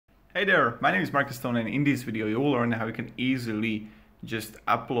Hey there, my name is Marcus Stone, and in this video you will learn how you can easily just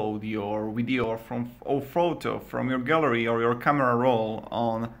upload your video or photo from your gallery or your camera roll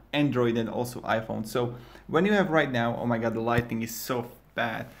on Android and also iPhone. So when you have right now, oh my god, the lighting is so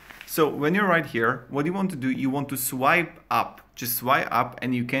bad. So when you're right here, what you want to do, you want to swipe up, just swipe up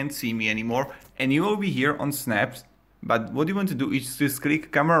and you can't see me anymore. And you will be here on snaps, but what you want to do is just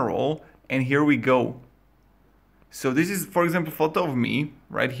click camera roll and here we go. So this is, for example, photo of me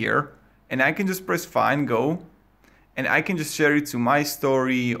right here, and I can just press find, go, and I can just share it to my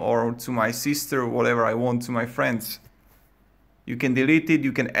story or to my sister, whatever I want, to my friends. You can delete it,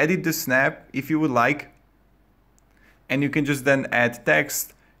 you can edit the snap if you would like, and you can just then add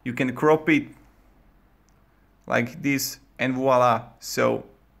text, you can crop it like this, and voila, so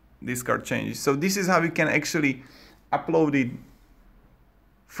this card changes. So this is how you can actually upload it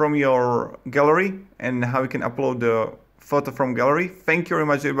from your gallery and how you can upload the photo from gallery. Thank you very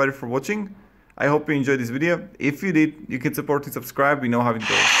much everybody for watching. I hope you enjoyed this video. If you did, you can support and subscribe. We know how it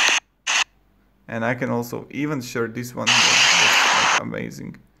goes. And I can also even share this one here. That's like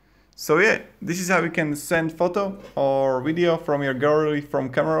amazing. So yeah, this is how you can send photo or video from your gallery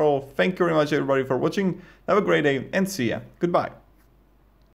from camera roll. Thank you very much everybody for watching. Have a great day and see ya. Goodbye.